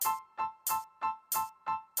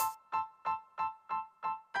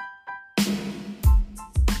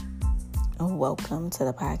Welcome to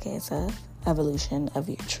the podcast of Evolution of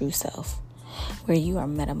Your True Self, where you are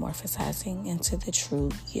metamorphosizing into the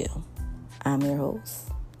true you. I'm your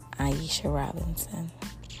host, Aisha Robinson.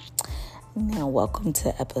 Now, welcome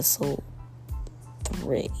to episode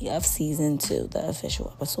 3 of season 2, the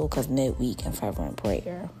official episode, because midweek and fervent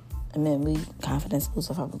prayer, and midweek confidence boost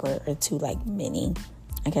and fervent prayer are two mini,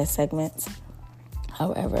 segments.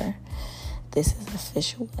 However, this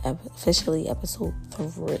is officially episode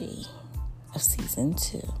 3 of season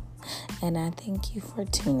 2. And I thank you for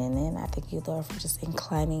tuning in. I thank you, Lord, for just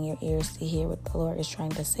inclining your ears to hear what the Lord is trying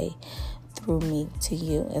to say through me to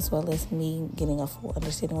you, as well as me getting a full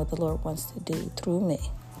understanding what the Lord wants to do through me.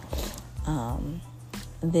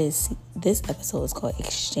 This episode is called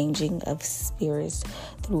Exchanging of Spirits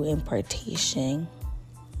Through Impartation,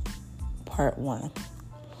 Part 1.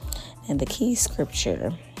 And the key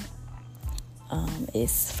scripture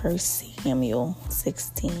is 1 Samuel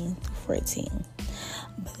 16-14.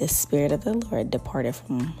 But the Spirit of the Lord departed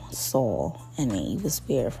from Saul, and an evil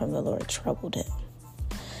spirit from the Lord troubled him.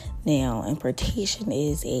 Now, impartation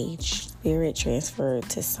is a spirit transferred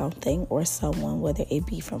to something or someone, whether it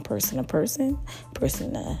be from person to person,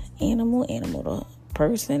 person to animal, animal to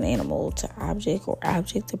person, animal to object, or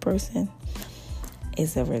object to person.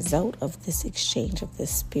 As a result of this exchange of the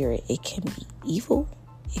spirit, it can be evil.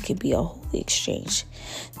 It could be a holy exchange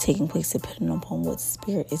taking place depending upon what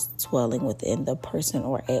spirit is dwelling within the person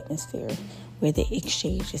or atmosphere where the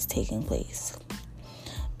exchange is taking place.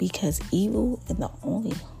 Because evil and the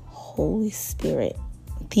only Holy Spirit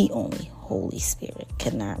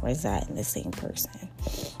cannot reside in the same person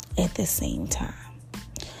at the same time.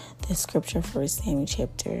 The scripture, 1 Samuel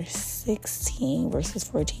chapter 16, verses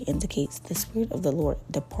 14, indicates the Spirit of the Lord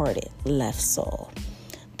departed, left Saul.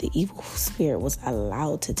 The evil spirit was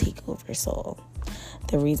allowed to take over Saul.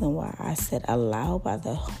 The reason why I said allowed by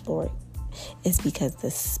the Lord is because the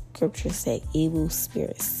scripture said evil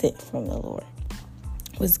spirit sent from the Lord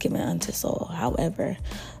was given unto Saul. However,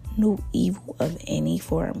 no evil of any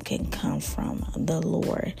form can come from the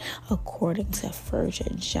Lord, according to 1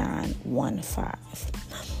 John 1:5.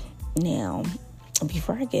 Now,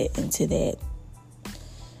 before I get into that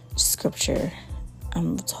scripture,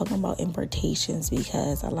 I'm talking about impartations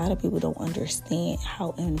because a lot of people don't understand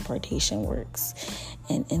how impartation works.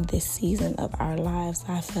 And in this season of our lives,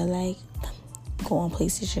 I feel like going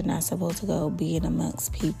places you're not supposed to go, being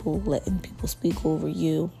amongst people, letting people speak over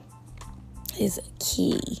you is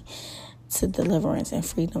key to deliverance and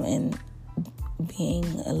freedom and being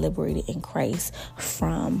liberated in Christ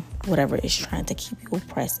from whatever is trying to keep you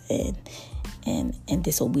oppressed and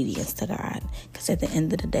disobedience to God. Because at the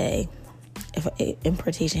end of the day, if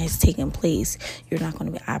impartation has taken place, you're not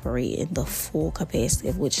going to be operating the full capacity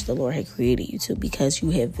of which the Lord had created you to, because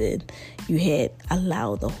you had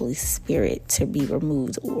allowed the Holy Spirit to be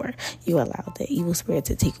removed, or you allowed the evil spirit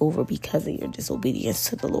to take over because of your disobedience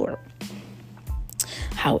to the Lord.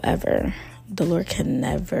 However, the Lord can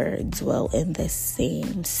never dwell in the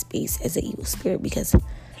same space as the evil spirit, because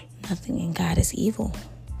nothing in God is evil.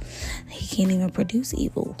 He can't even produce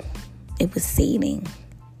evil. It was Satan,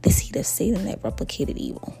 the seed of Satan, that replicated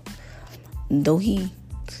evil. Though he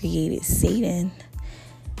created Satan,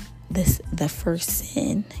 the first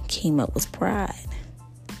sin came up with pride.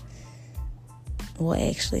 Well,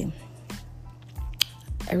 actually,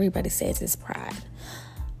 everybody says it's pride,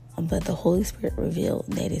 but the Holy Spirit revealed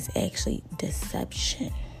that it's actually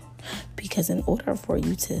deception. Because in order for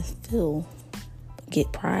you to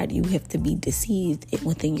get pride, you have to be deceived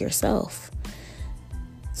within yourself.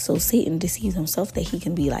 So Satan deceives himself that he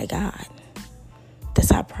can be like God.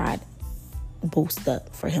 That's how pride boasts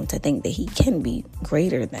up, for him to think that he can be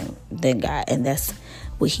greater than God. And that's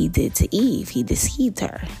what he did to Eve. He deceived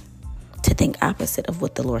her to think opposite of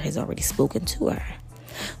what the Lord has already spoken to her.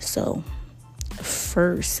 So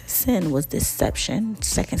first sin was deception.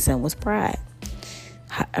 Second sin was pride.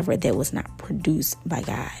 However, that was not produced by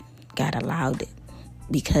God. God allowed it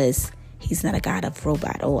because He's not a God of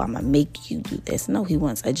robot. Oh, I'm going to make you do this. No, He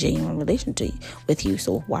wants a genuine relationship with you.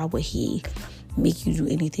 So why would He make you do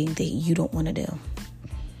anything that you don't want to do?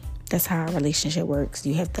 That's how a relationship works.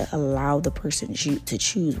 You have to allow the person to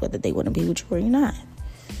choose whether they want to be with you or not.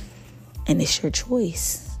 And it's your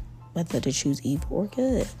choice whether to choose evil or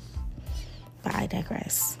good. But I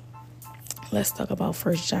digress. Let's talk about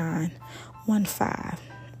 1 John 1:5.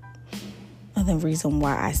 The reason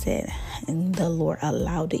why I said, and the Lord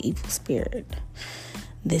allowed the evil spirit.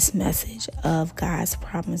 This message of God's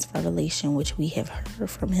promised revelation, which we have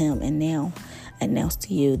heard from Him and now announced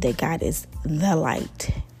to you, that God is the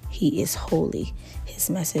light. He He is holy.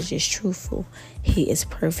 His message is truthful. He is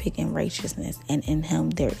perfect in righteousness, and in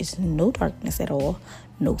him there is no darkness at all,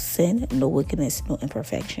 no sin, no wickedness, no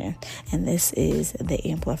imperfection. And this is the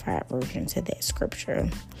amplified version to that scripture.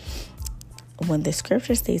 When the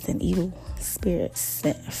scripture states an evil spirit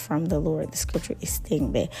sent from the Lord, the scripture is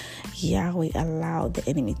stating that Yahweh allowed the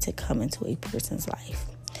enemy to come into a person's life.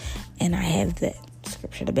 And I have that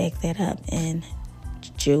scripture to back that up. In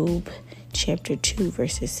Job chapter 2,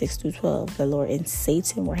 verses 6 through 12, the Lord and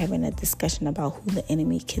Satan were having a discussion about who the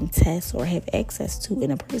enemy can test or have access to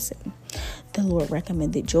in a person. The Lord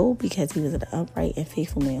recommended Job because he was an upright and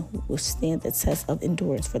faithful man who would stand the test of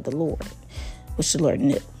endurance for the Lord, which the Lord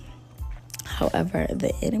knew. However,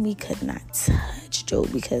 the enemy could not touch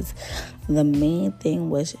Job because the main thing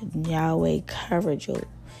was Yahweh covered Job,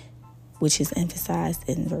 which is emphasized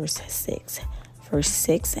in verse 6. Verse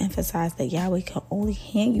 6 emphasized that Yahweh can only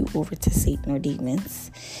hand you over to Satan or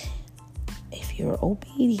demons if you're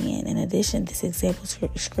obedient. In addition, this example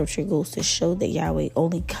scripture goes to show that Yahweh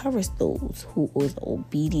only covers those who was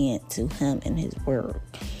obedient to him and his word.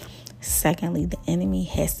 Secondly, the enemy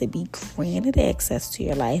has to be granted access to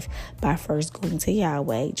your life by first going to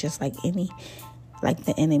Yahweh, just like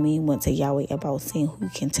the enemy went to Yahweh about seeing who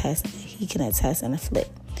he can attest and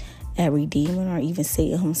afflict. Every demon or even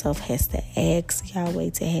Satan himself has to ask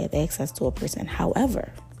Yahweh to have access to a person.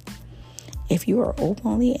 However, if you are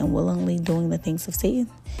openly and willingly doing the things of Satan,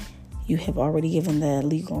 you have already given the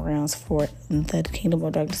legal grounds for the kingdom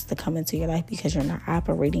of darkness to come into your life because you're not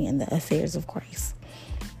operating in the affairs of Christ.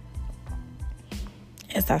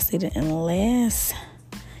 As I stated in the last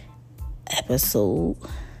episode,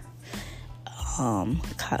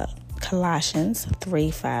 Colossians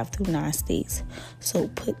 3, 5 through 9 states, so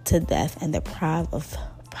put to death and deprive of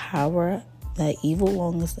power the evil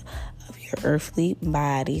longings of your earthly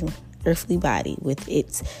body with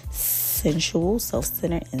its sensual,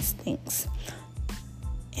 self-centered instincts,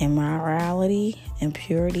 immorality,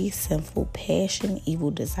 impurity, sinful passion,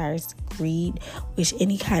 evil desires, greed, which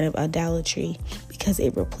any kind of idolatry, because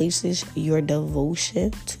it replaces your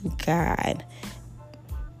devotion to God.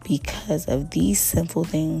 Because of these sinful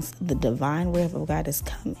things, the divine wrath of God is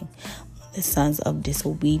coming. The sons of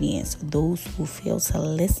disobedience, those who fail to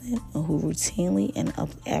listen and who routinely and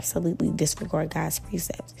absolutely disregard God's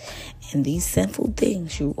precepts. And these sinful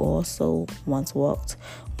things you also once walked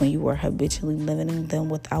when you were habitually living in them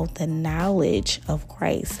without the knowledge of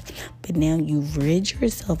Christ. But now you rid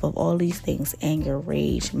yourself of all these things: anger,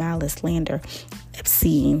 rage, malice, slander,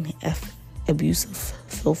 obscene, abusive,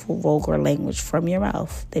 filthy, vulgar language from your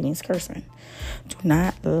mouth. That means cursing. Do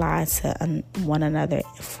not lie to one another,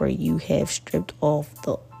 for you have stripped off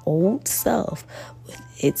the old self with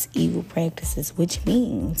its evil practices, which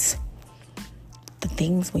means the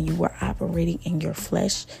things when you were operating in your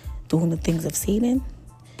flesh, doing the things of Satan.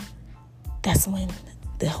 That's when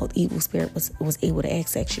the whole evil spirit was able to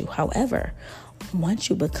access you. However, once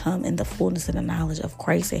you become in the fullness of the knowledge of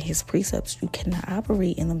Christ and his precepts, you cannot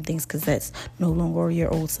operate in them things because that's no longer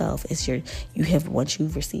your old self. Once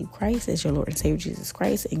you've received Christ as your Lord and Savior Jesus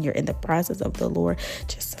Christ, and you're in the process of the Lord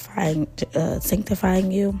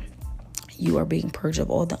sanctifying you, you are being purged of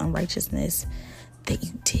all the unrighteousness that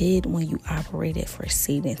you did when you operated for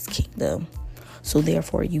Satan's kingdom. So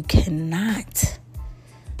therefore, the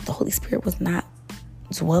Holy Spirit was not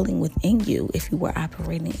dwelling within you if you were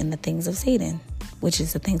operating in the things of Satan, which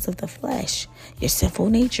is the things of the flesh, your sinful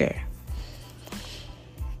nature.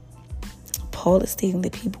 Paul is stating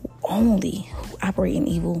that people only who operate in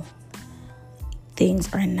evil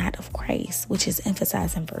things are not of Christ, which is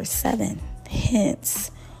emphasized in verse 7.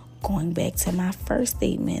 Hence, going back to my first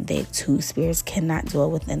statement that two spirits cannot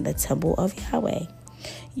dwell within the temple of Yahweh.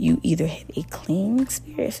 You either have a clean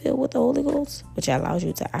spirit filled with the Holy Ghost, which allows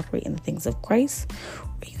you to operate in the things of Christ,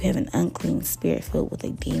 or you have an unclean spirit filled with a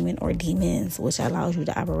demon or demons, which allows you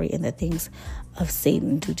to operate in the things of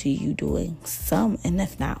Satan due to you doing some, and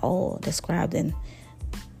if not all, described in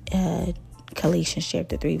Galatians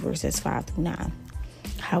chapter 3, verses 5 through 9.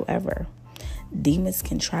 However, demons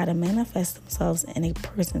can try to manifest themselves in a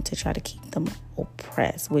person to try to keep them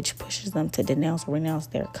oppressed, which pushes them to denounce or renounce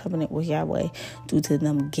their covenant with Yahweh due to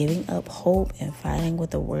them giving up hope and fighting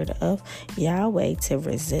with the word of Yahweh to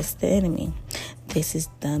resist the enemy. This is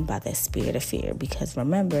done by the spirit of fear, because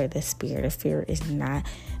remember, the spirit of fear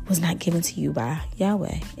was not given to you by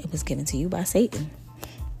Yahweh. It was given to you by Satan.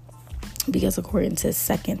 Because according to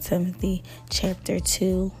 2 Timothy chapter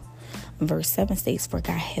 2, verse 7 states, "For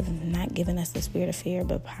God hath not given us the spirit of fear,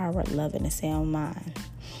 but power, love, and a sound mind."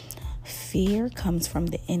 Fear comes from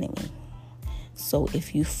the enemy. So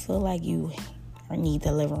if you feel like you or need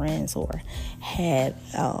deliverance, or have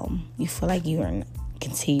you feel like you're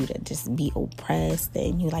continue to just be oppressed,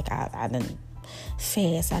 and you like, I done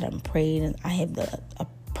fast, I done prayed, and I have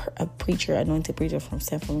a preacher, anointed preacher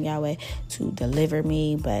sent from Yahweh to deliver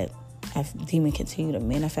me, but if demon continue to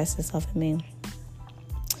manifest itself in me.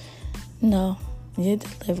 No, you're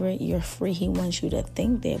delivered, you're free. He wants you to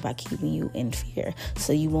think that by keeping you in fear,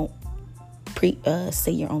 so you won't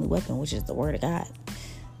say your only weapon, which is the word of God.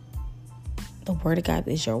 The word of God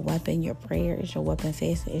is your weapon. Your prayer is your weapon.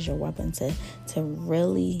 Faith is your weapon to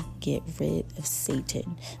really get rid of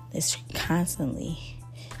Satan that's constantly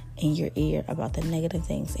in your ear about the negative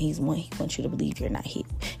things. And he wants you to believe you're not healed.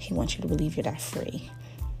 He wants you to believe you're not free.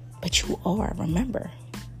 But you are. Remember,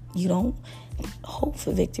 you don't hope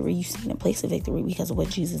for victory. You stay in a place of victory because of what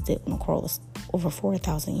Jesus did on the cross over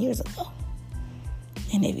 4,000 years ago.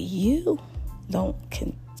 And if you don't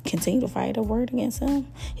continue to fight the word against him,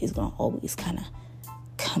 he's going to always kind of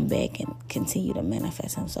come back and continue to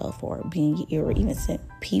manifest himself, or even send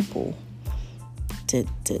people to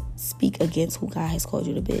speak against who God has called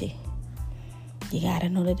you to be. You got to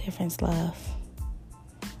know the difference, love.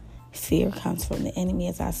 Fear comes from the enemy,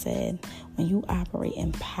 as I said. When you operate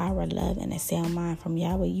in power, love, and a sound mind from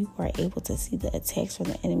Yahweh, you are able to see the attacks from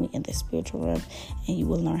the enemy in the spiritual realm, and you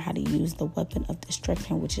will learn how to use the weapon of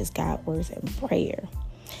destruction, which is God's words and prayer.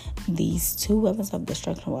 These two weapons of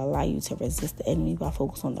destruction will allow you to resist the enemy by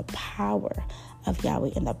focusing on the power of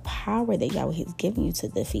Yahweh and the power that Yahweh has given you to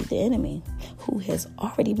defeat the enemy, who has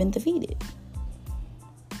already been defeated.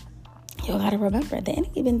 You got to remember, the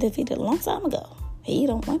enemy been defeated a long time ago. He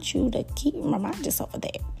don't want you to remind yourself of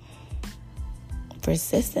that.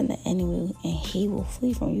 Resisting the enemy, and he will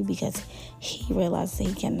flee from you, because he realizes that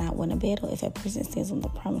he cannot win a battle if a person stands on the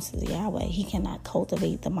promises of Yahweh. He cannot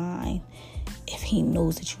cultivate the mind if he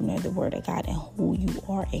knows that you know the word of God and who you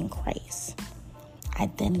are in Christ.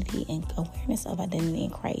 Identity and awareness of identity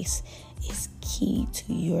in Christ is key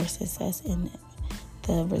to your success in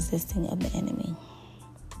the resisting of the enemy.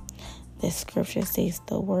 The scripture says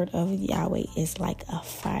the word of Yahweh is like a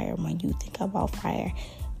fire. When you think about fire,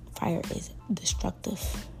 fire is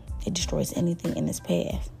destructive. It destroys anything in its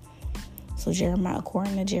path. So Jeremiah,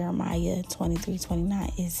 according to Jeremiah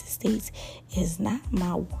 23:29, it states, "Is not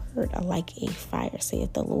my word like a fire,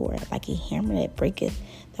 saith the Lord, like a hammer that breaketh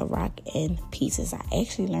the rock in pieces." I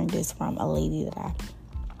actually learned this from a lady that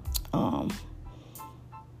I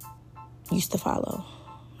used to follow.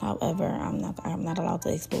 However, I'm not allowed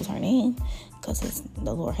to expose her name, because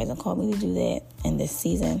the Lord hasn't called me to do that in this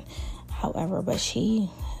season. However, but she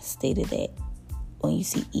stated that when you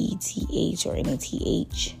see ETH or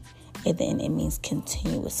NATH at the end, it means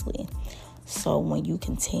continuously. So when you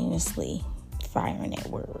continuously firing that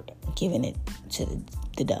word, giving it to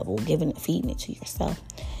the devil, feeding it to yourself,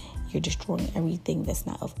 you're destroying everything that's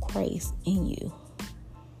not of Christ in you.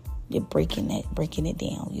 You're breaking it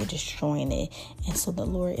down. You're destroying it. And so the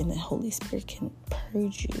Lord and the Holy Spirit can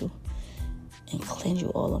purge you and cleanse you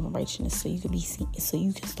all of unrighteousness, so you can be seen, so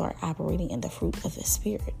you can start operating in the fruit of the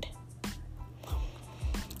Spirit.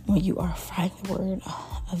 When you are fighting the word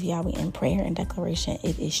of Yahweh in prayer and declaration,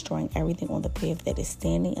 it is destroying everything on the path that is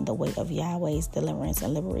standing in the way of Yahweh's deliverance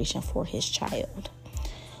and liberation for his child.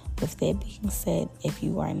 With that being said, if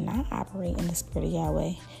you are not operating in the Spirit of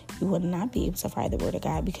Yahweh, you will not be able to fight the word of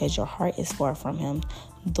God, because your heart is far from him,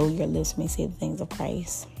 though your lips may say the things of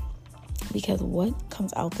Christ. Because what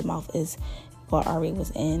comes out the mouth is what already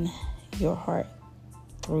was in your heart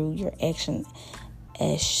through your actions,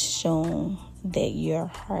 as shown that your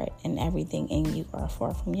heart and everything in you are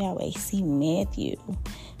far from Yahweh. See Matthew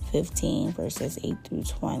 15 verses 8 through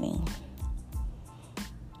 20.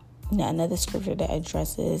 Now, another scripture that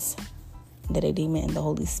addresses that a demon and the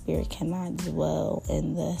Holy Spirit cannot dwell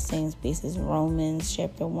in the same space is Romans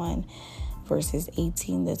chapter 1 verses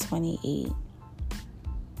 18 to 28.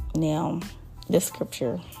 Now, this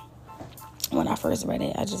scripture, when I first read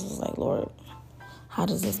it, I just was like, Lord, how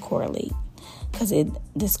does this correlate? Because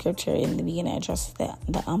the scripture in the beginning addresses that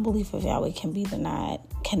the unbelief of Yahweh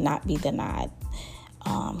cannot be denied.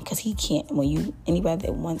 Because he can't, anybody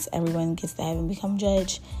that wants everyone gets to heaven become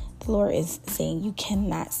judge, the Lord is saying you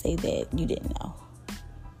cannot say that you didn't know.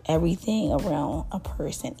 Everything around a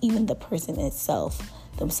person, even the person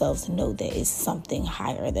themselves know that it's something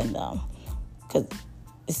higher than them. Because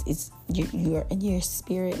it's your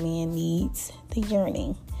spirit man needs the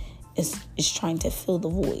yearning. It's trying to fill the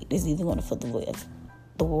void. It's either going to fill the void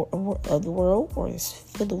of the world, or it's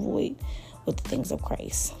fill the void with the things of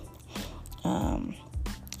Christ.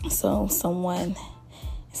 So someone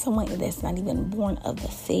that's not even born of the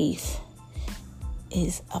faith,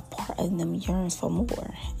 is a part of them yearns for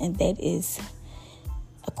more, and that is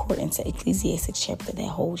according to Ecclesiastes chapter, that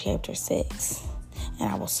whole chapter 6. And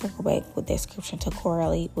I will circle back with that scripture to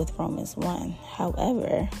correlate with Romans 1.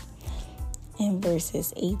 However, in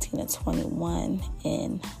verses 18 to 21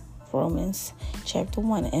 in Romans chapter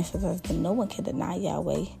 1, it emphasizes that no one can deny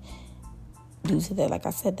Yahweh due to that, like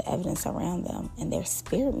I said, the evidence around them and their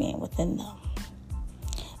spirit man within them.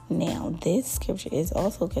 Now, this scripture is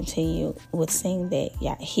also continued with saying that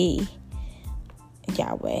Yahweh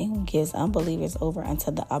gives unbelievers over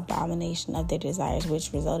unto the abomination of their desires,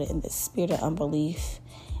 which resulted in the spirit of unbelief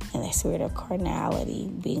and the spirit of carnality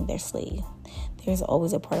being their slave. There's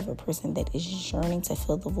always a part of a person that is yearning to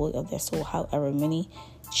fill the void of their soul. However, many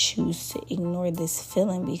choose to ignore this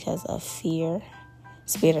feeling because of fear,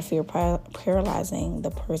 spirit of fear paralyzing the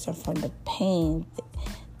person from the pain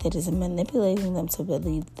that is manipulating them to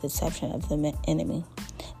believe the deception of the enemy.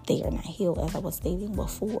 They are not healed, as I was stating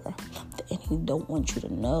before. The enemy don't want you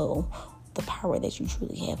to know the power that you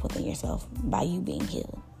truly have within yourself by you being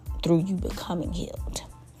healed, through you becoming healed.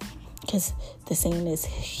 Because the saying is,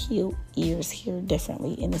 healed ears hear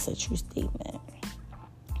differently, and it's a true statement.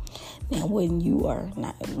 Now, when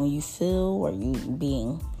you feel or you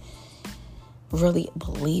being really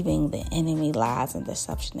believing the enemy lies and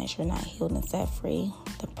deception that you're not healed and set free,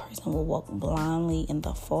 the person will walk blindly in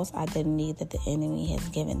the false identity that the enemy has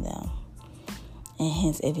given them. And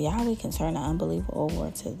hence, if Yahweh can turn an unbeliever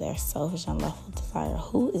over to their selfish and lustful desire,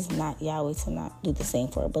 who is not Yahweh to not do the same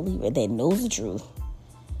for a believer that knows the truth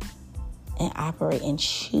and operate and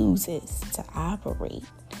chooses to operate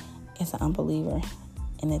as an unbeliever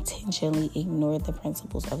and intentionally ignore the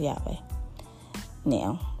principles of Yahweh?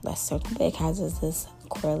 Now, let's circle back. How does this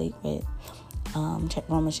correlate with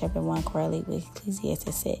Romans chapter 1 correlate with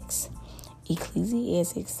Ecclesiastes 6?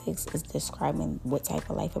 Ecclesiastes 6 is describing what type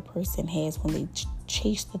of life a person has when they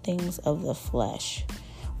chase the things of the flesh,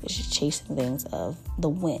 which is chasing things of the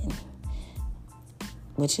wind,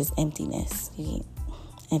 which is emptiness.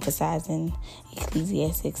 Emphasizing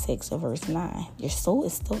Ecclesiastes 6 verse 9. Your soul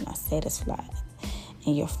is still not satisfied,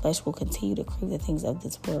 and your flesh will continue to crave the things of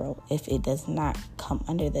this world if it does not come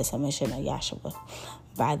under the submission of Yahshua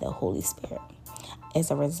by the Holy Spirit. As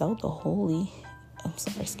a result,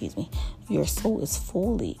 your soul is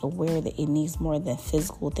fully aware that it needs more than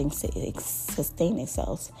physical things to sustain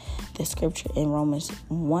itself. The scripture in Romans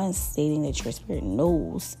 1 stating that your spirit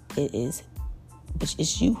knows it is, but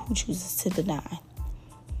it's you who chooses to deny.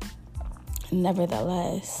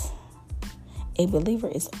 Nevertheless, a believer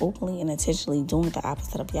is openly and intentionally doing the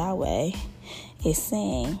opposite of Yahweh. Is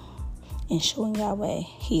saying and showing Yahweh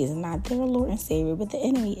he is not their Lord and Savior, but the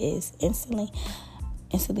enemy is. Instantly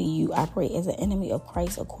you operate as an enemy of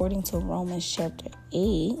Christ according to Romans chapter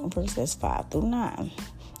 8 verses 5 through 9.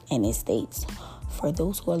 And it states, for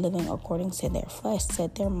those who are living according to their flesh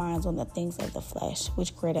set their minds on the things of the flesh,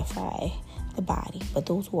 which gratify the body. But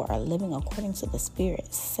those who are living according to the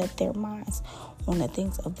Spirit set their minds on the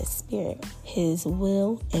things of the Spirit, His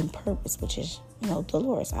will and purpose, which is, the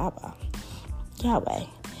Lord's Abba, Yahweh.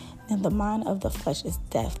 And the mind of the flesh is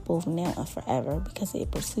death, both now and forever, because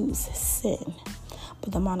it pursues sin.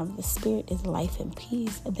 But the mind of the Spirit is life and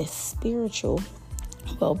peace, the spiritual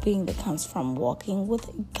well-being that comes from walking with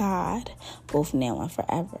God both now and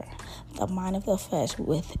forever. The mind of the flesh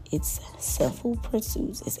with its sinful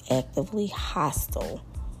pursuits is actively hostile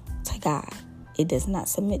to God. It does not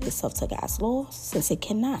submit itself to God's laws, since it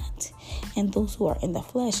cannot. And those who are in the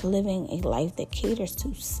flesh living a life that caters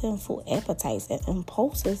to sinful appetites and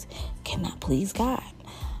impulses cannot please God.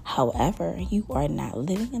 However, you are not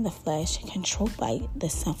living in the flesh controlled by the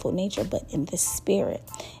sinful nature, but in the Spirit.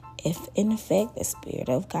 If in fact the Spirit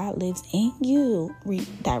of God lives in you,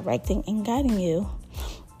 redirecting and guiding you.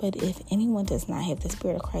 But if anyone does not have the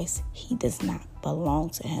Spirit of Christ, he does not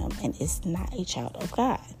belong to Him and is not a child of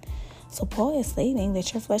God. So Paul is stating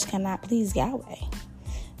that your flesh cannot please Yahweh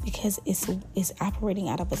because it's operating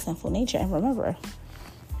out of a sinful nature. And remember,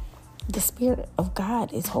 the Spirit of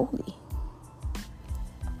God is holy.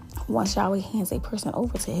 Once Yahweh hands a person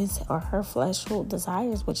over to his or her fleshful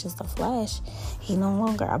desires, which is the flesh, He no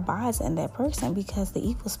longer abides in that person because the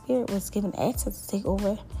evil spirit was given access to take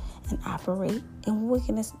over and operate in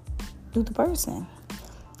wickedness through the person.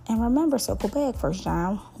 And remember, circle back, 1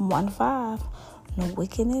 John 1:5, no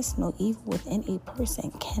wickedness, no evil within a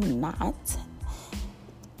person cannot.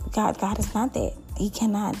 God is not that.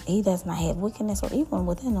 He does not have wickedness or evil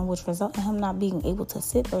within him, which result in him not being able to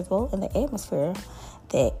sit or dwell in the atmosphere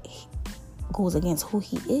that goes against who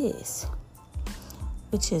He is.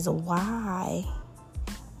 Which is why,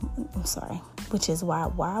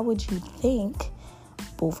 why would you think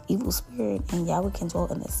both evil spirit and Yahweh can dwell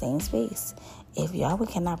in the same space. If Yahweh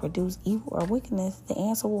cannot produce evil or wickedness, the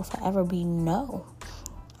answer will forever be no.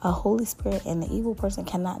 A Holy Spirit and the evil person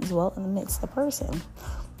cannot dwell in the midst of the person.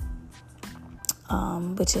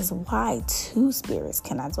 Which is why two spirits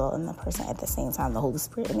cannot dwell in the person at the same time, the Holy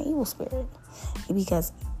Spirit and the evil spirit.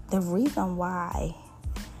 Because the reason why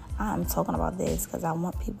I'm talking about this, because I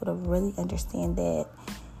want people to really understand that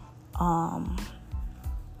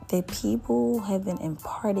that people have been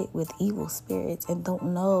imparted with evil spirits and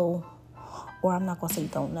don't know, or I'm not going to say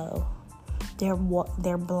don't know,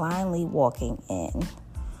 they're blindly walking in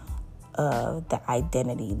the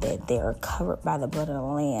identity that they are covered by the blood of the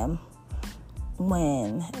Lamb,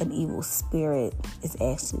 when an evil spirit is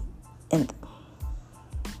actually in them.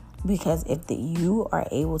 Because if you are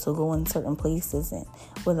able to go in certain places and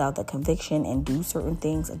without the conviction and do certain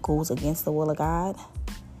things that goes against the will of God,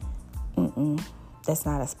 that's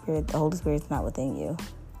not a spirit. The Holy Spirit is not within you.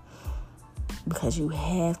 Because you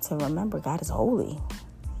have to remember, God is holy.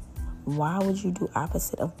 Why would you do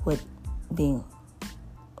opposite of what being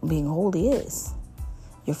holy is?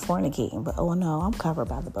 You're fornicating, but oh no, I'm covered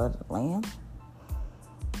by the blood of the Lamb.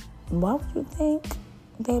 Why would you think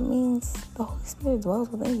that means the Holy Spirit dwells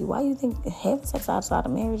within you? Why do you think having sex outside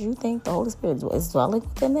of marriage, you think the Holy Spirit is dwelling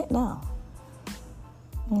within it? No.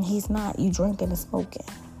 He's not. You drinking and smoking.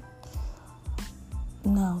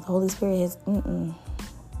 No, the Holy Spirit is, The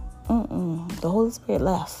Holy Spirit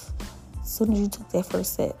left as soon as you took that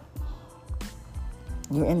first sip.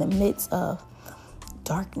 You're in the midst of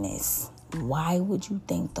darkness. Why would you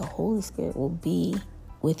think the Holy Spirit will be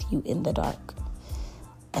with you in the dark?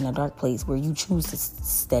 In a dark place where you choose to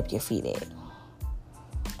step your feet at.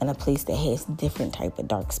 In a place that has different type of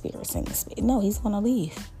dark spirits in the space. No, he's going to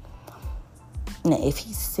leave. Now, if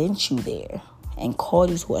he sent you there and called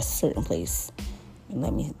you to a certain place,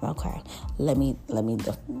 let me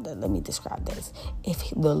describe this. If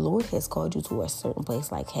the Lord has called you to a certain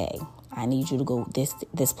place, like, hey, I need you to go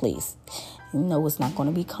this place. No, it's not going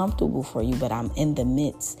to be comfortable for you, but I'm in the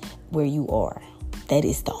midst where you are. That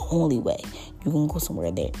is the only way you can go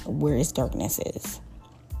somewhere there where its darkness is.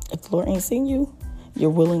 If the Lord ain't seen you, you're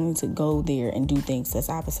willing to go there and do things that's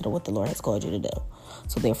opposite of what the Lord has called you to do.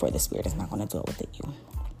 So therefore, the Spirit is not going to dwell within you.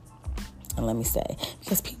 And let me say,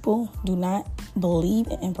 because people do not believe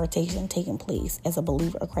in impartation taking place as a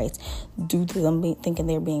believer of Christ due to them thinking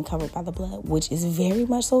they're being covered by the blood, which is very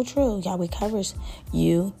much so true. Yahweh covers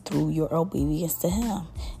you through your obedience to him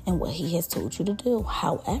and what he has told you to do.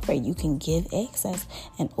 However, you can give access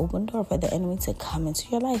and open door for the enemy to come into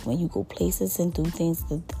your life when you go places and do things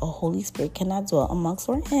that the Holy Spirit cannot dwell amongst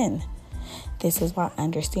or in. This is why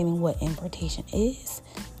understanding what impartation is,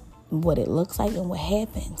 what it looks like, and what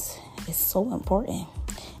happens is so important.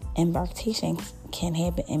 Impartation can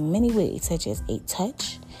happen in many ways, such as a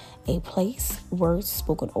touch, a place, words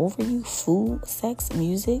spoken over you, food, sex,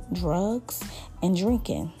 music, drugs, and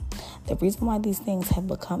drinking. The reason why these things have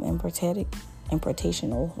become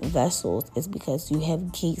impartational vessels is because you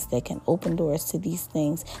have gates that can open doors to these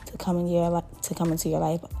things to come into your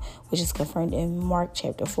life, which is confirmed in Mark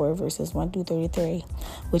chapter 4 verses 1 through 33,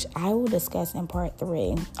 which I will discuss in part 2,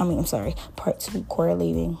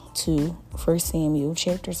 correlating to 1 Samuel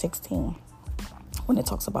chapter 16 when it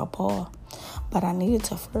talks about Paul. But I needed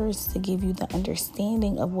to first to give you the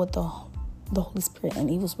understanding of what the Holy Spirit and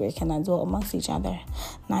evil spirit cannot dwell amongst each other,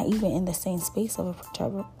 not even in the same space of each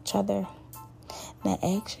other. Now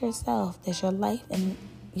ask yourself, does your life and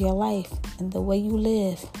the way you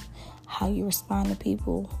live, how you respond to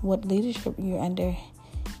people, what leadership you're under,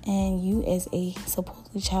 and you as a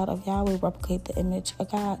supposedly child of Yahweh replicate the image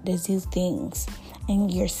of God? Does these things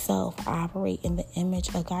and yourself operate in the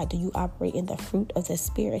image of God? Do you operate in the fruit of the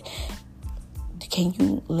Spirit? Can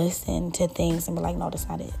you listen to things and be like, no, that's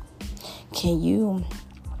not it? Can you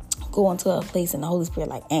go into a place and the Holy Spirit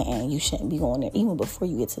like, you shouldn't be going there even before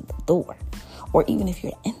you get to the door? Or even if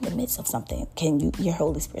you're in the midst of something, can your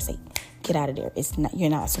Holy Spirit say, get out of there? You're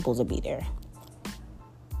not supposed to be there.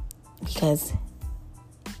 Because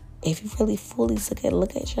if you really fully took a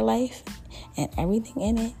look at your life and everything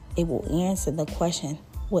in it, it will answer the question,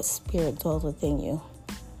 what spirit dwells within you?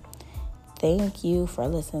 Thank you for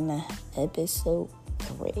listening to episode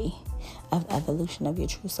 3 of Evolution of Your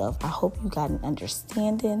True Self. I hope you got an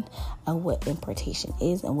understanding of what impartation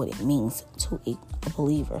is and what it means to a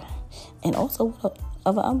believer and also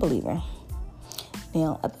of an unbeliever.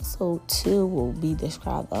 Now, episode 2 will be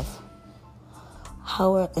described of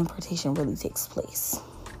how impartation really takes place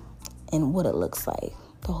and what it looks like.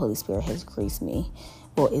 The Holy Spirit has graced me,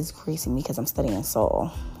 is gracing me because I'm studying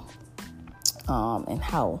Saul, and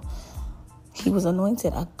how he was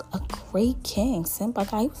anointed a great king sent by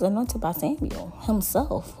God. He was anointed by Samuel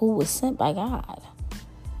himself, who was sent by God.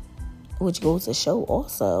 Which goes to show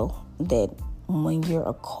also that when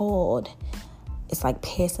you're called, it's like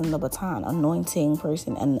passing the baton, anointing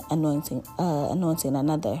person and anointing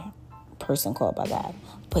another person called by God.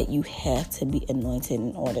 But you have to be anointed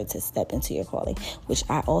in order to step into your calling, which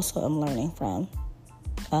I also am learning from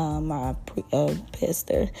my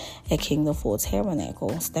pastor at Kingdom Full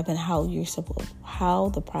Tabernacle, how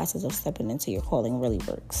the process of stepping into your calling really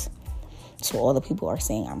works. So all the people are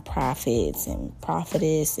saying I'm prophets and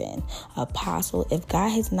prophetess and apostle. If God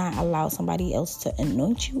has not allowed somebody else to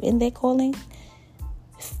anoint you in their calling,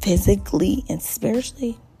 physically and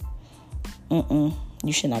spiritually,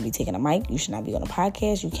 you should not be taking a mic. You should not be on a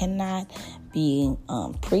podcast. You cannot be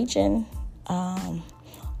preaching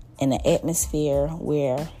in an atmosphere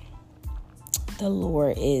where the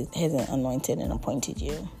Lord hasn't anointed and appointed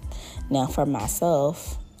you. Now, for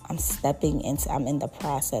myself, I'm in the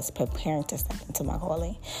process preparing to step into my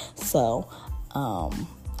calling. So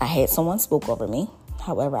I had someone spoke over me.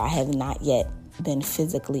 However, I have not yet been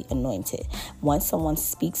physically anointed. Once someone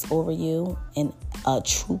speaks over you, and a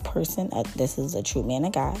true person, this is a true man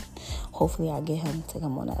of God. Hopefully I'll get him to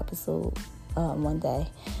come on the episode one day.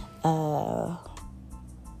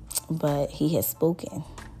 But he has spoken.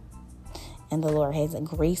 And the Lord has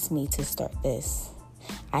graced me to start this.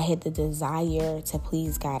 I had the desire to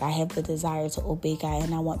please God. I have the desire to obey God.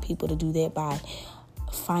 And I want people to do that by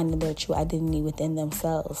finding their true identity within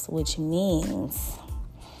themselves, which means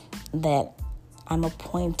that I'm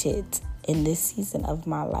appointed in this season of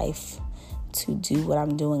my life to do what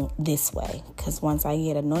I'm doing this way. Because once I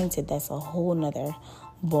get anointed, that's a whole nother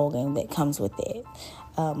ballgame that comes with it.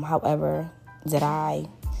 However, did I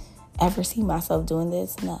ever see myself doing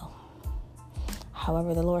this? No.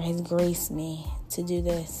 However, the Lord has graced me to do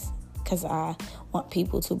this because I want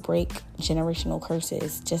people to break generational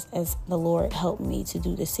curses, just as the Lord helped me to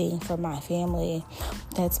do the same for my family.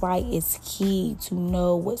 That's why it's key to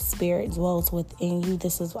know what spirit dwells within you.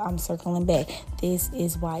 I'm circling back. This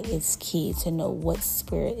is why it's key to know what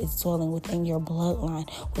spirit is dwelling within your bloodline.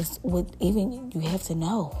 Even you have to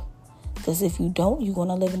know. Because if you don't, you're going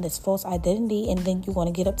to live in this false identity, and then you're going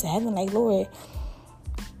to get up to heaven like, Lord,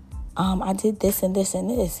 I did this and this and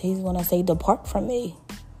this. He's going to say, depart from me.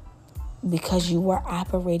 Because you were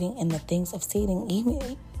operating in the things of Satan,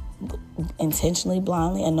 even intentionally,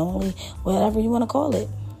 blindly, unknowingly, whatever you want to call it.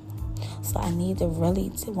 So I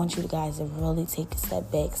want you guys to really take a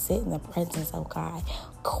step back, sit in the presence of God,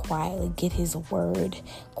 quietly get his word,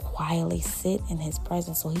 quietly sit in his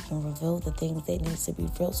presence so he can reveal the things that needs to be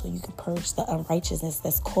revealed, so you can purge the unrighteousness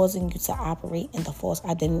that's causing you to operate in the false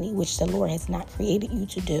identity which the Lord has not created you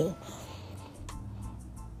to do.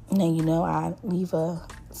 Now, I leave a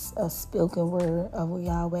spoken word of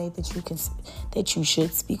Yahweh that you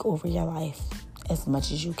should speak over your life as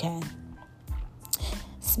much as you can.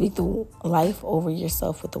 Speak the life over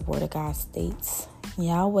yourself with the word of God states.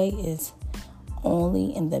 Yahweh is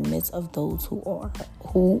only in the midst of those who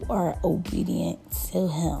are obedient to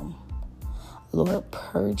him. Lord,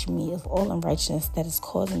 purge me of all unrighteousness that is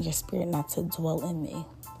causing your spirit not to dwell in me.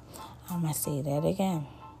 I'm going to say that again.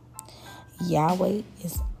 Yahweh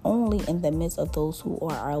is only in the midst of those who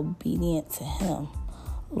are obedient to him.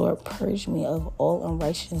 Lord, purge me of all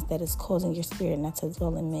unrighteousness that is causing your spirit not to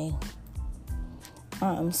dwell in me.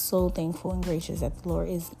 I am so thankful and gracious that the Lord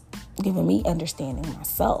is giving me understanding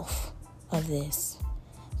myself of this.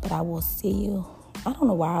 But I will see you. I don't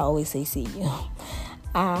know why I always say see you.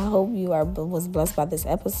 I hope you was blessed by this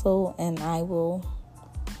episode, and I will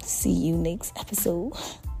see you next episode.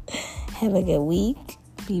 Have a good week.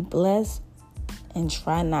 Be blessed, and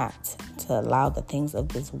try not to allow the things of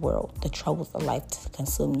this world, the troubles of life, to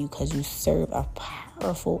consume you, because you serve a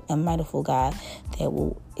powerful and mightiful God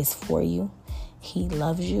that is for you. He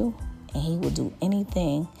loves you, and he will do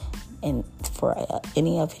anything for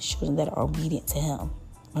any of his children that are obedient to him.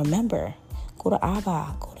 Remember, go to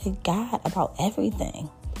Abba, go to God about everything,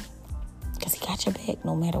 because he got your back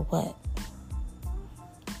no matter what.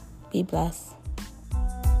 Be blessed.